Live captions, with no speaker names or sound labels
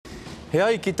He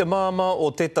ai ki te māma o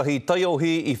tetahi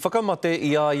taiohi I whakamate I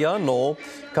aia no,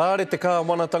 kaore te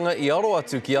kawanatanga I aro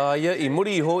atu ki aia I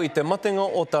muri iho I te matenga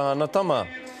o tāna tama.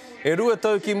 E rua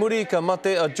tau ki muri ka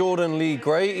mate a Jordan Lee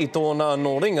Gray I tōna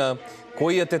no ringa, ko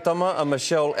ia te tama a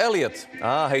Michelle Elliott.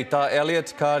 Heitara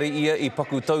Elliott, kāri ia I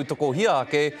paku tautoko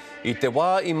hiake I te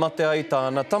wā I mate ai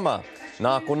tāna tama.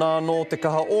 Nā kona no te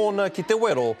kaha ona ki te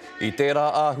wero I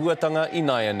tērā āhuatanga I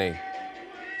naia nei.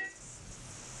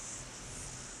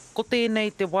 Ko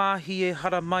tēnei te wāhi e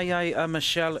hara mai ai a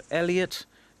Michelle Elliott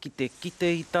ki te kite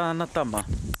I tāna tama.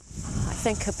 I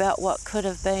think about what could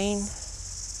have been.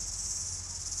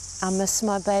 I miss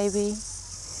my baby.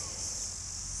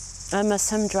 I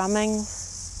miss him drumming.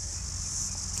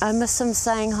 I miss him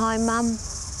saying hi, Mum.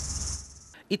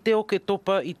 I te oke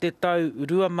topa I te tau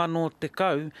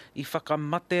 2010 I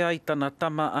whakamate ai tana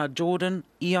tama a Jordan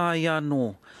I aia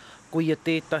no. Ko ia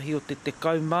tētahi o te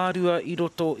tekau mārua I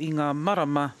roto I ngā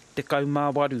marama tekau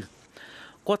māwaru.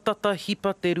 Kua tata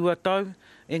hipa te rua tau,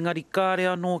 engari kāre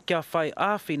anō kia whai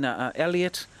āwhina a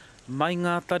Elliott mai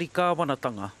ngā tari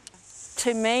kawanatanga.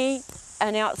 To me,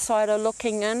 an outsider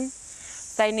looking in,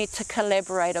 they need to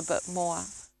collaborate a bit more.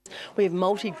 We have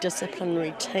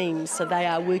multidisciplinary teams, so they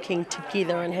are working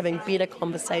together and having better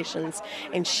conversations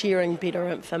and sharing better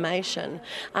information.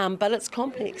 But it's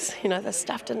complex. You know, this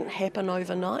stuff didn't happen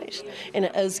overnight, and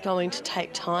it is going to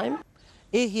take time.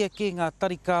 E hia ki ngā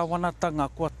tari kawanatanga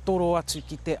kua toro atu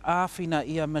ki te āwhina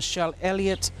I a Michelle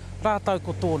Elliott, rātau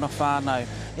ko tōna whānau,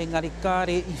 engari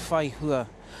kāre I whai hua.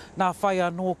 Nā whai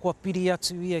anō kua piri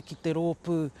atu ia ki te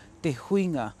rōpū te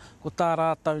huinga, ko tā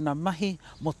rātau na mahi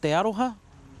mo te aroha,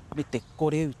 me te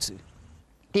kore utu.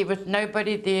 There was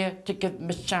nobody there to give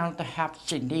Michelle the help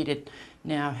she needed.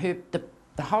 Now,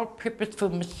 the whole purpose for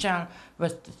Michelle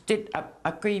was to set up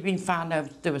a grieving whānau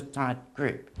suicide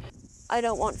group. I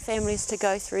don't want families to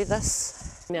go through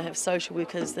this. We now have social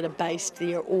workers that are based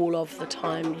there all of the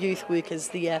time, youth workers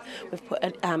there. We've put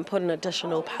in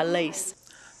additional police.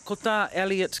 Ko tā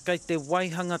Elliott kei te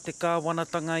waihanga te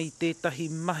kawanatanga I tētahi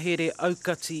mahere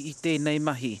aukati I tēnei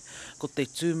mahi, ko te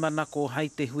tūmana ko hei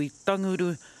te hui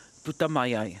tanguru puta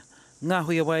mai ai. Ngā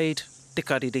hui Wade, te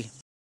kariri.